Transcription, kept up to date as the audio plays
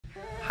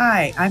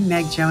Hi, I'm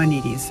Meg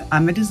Joannides.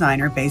 I'm a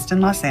designer based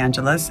in Los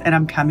Angeles, and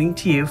I'm coming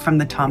to you from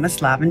the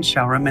Thomas Lavin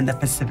Showroom in the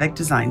Pacific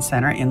Design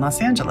Center in Los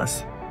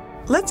Angeles.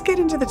 Let's get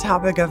into the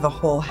topic of the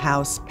whole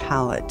house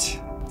palette.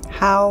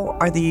 How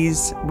are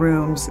these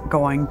rooms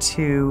going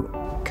to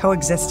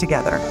coexist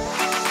together?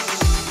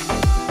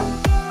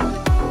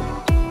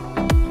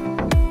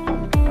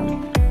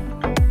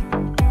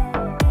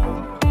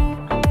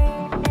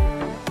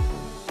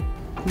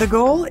 The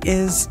goal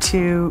is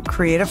to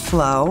create a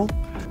flow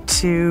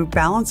to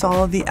balance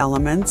all of the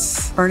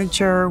elements: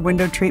 furniture,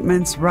 window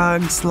treatments,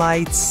 rugs,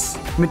 lights,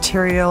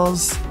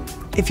 materials.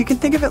 If you can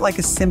think of it like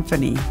a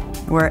symphony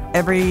where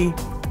every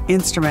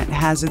instrument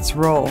has its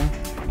role,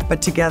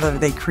 but together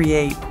they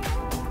create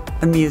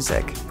the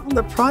music.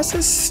 The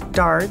process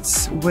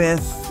starts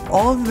with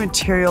all of the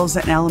materials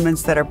and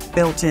elements that are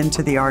built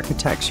into the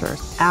architecture.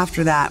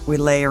 After that, we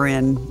layer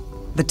in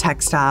the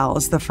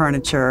textiles, the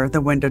furniture,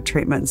 the window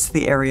treatments,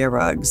 the area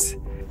rugs.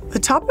 The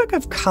topic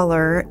of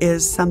color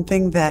is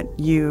something that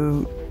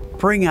you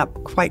bring up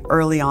quite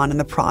early on in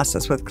the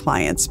process with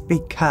clients,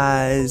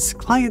 because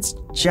clients,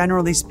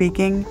 generally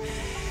speaking,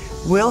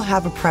 will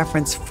have a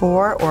preference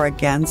for or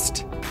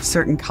against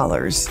certain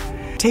colors.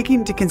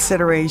 Taking into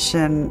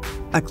consideration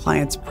a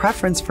client's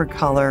preference for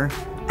color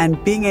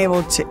and being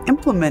able to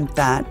implement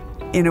that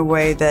in a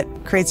way that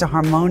creates a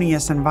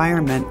harmonious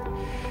environment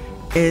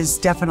is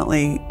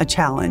definitely a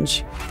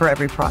challenge for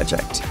every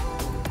project.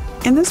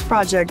 In this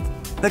project,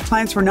 the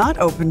clients were not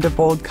open to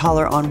bold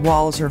color on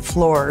walls or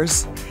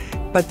floors,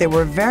 but they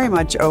were very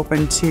much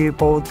open to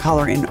bold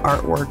color in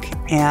artwork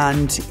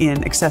and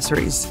in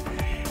accessories.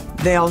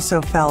 They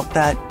also felt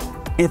that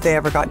if they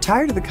ever got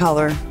tired of the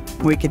color,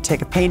 we could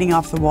take a painting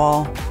off the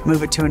wall,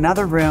 move it to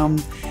another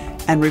room,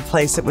 and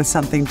replace it with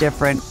something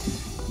different,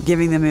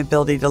 giving them the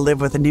ability to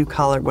live with a new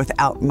color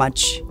without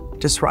much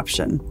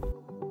disruption.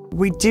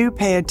 We do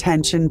pay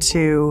attention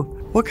to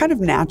what kind of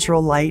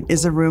natural light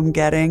is a room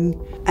getting,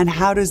 and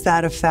how does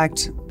that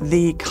affect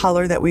the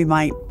color that we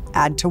might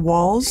add to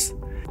walls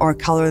or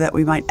color that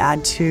we might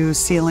add to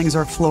ceilings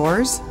or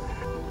floors.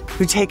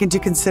 We take into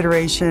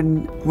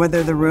consideration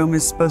whether the room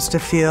is supposed to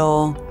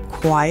feel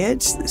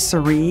quiet,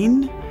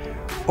 serene,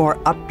 or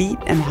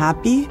upbeat and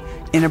happy.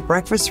 In a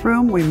breakfast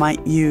room, we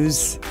might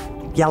use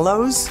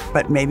yellows,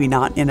 but maybe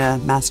not in a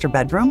master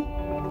bedroom.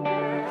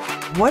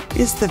 What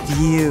is the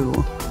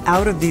view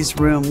out of these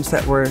rooms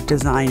that we're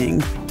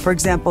designing? For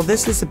example,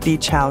 this is a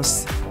beach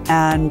house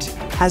and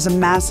has a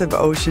massive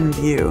ocean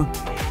view.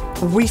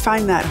 We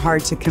find that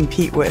hard to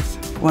compete with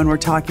when we're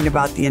talking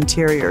about the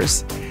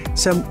interiors.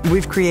 So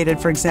we've created,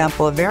 for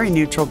example, a very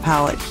neutral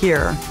palette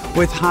here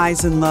with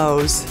highs and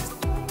lows.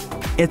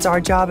 It's our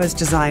job as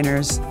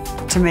designers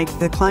to make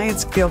the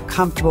clients feel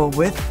comfortable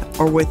with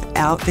or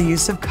without the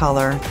use of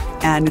color,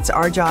 and it's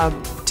our job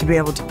to be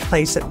able to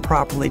place it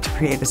properly to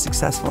create a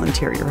successful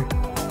interior.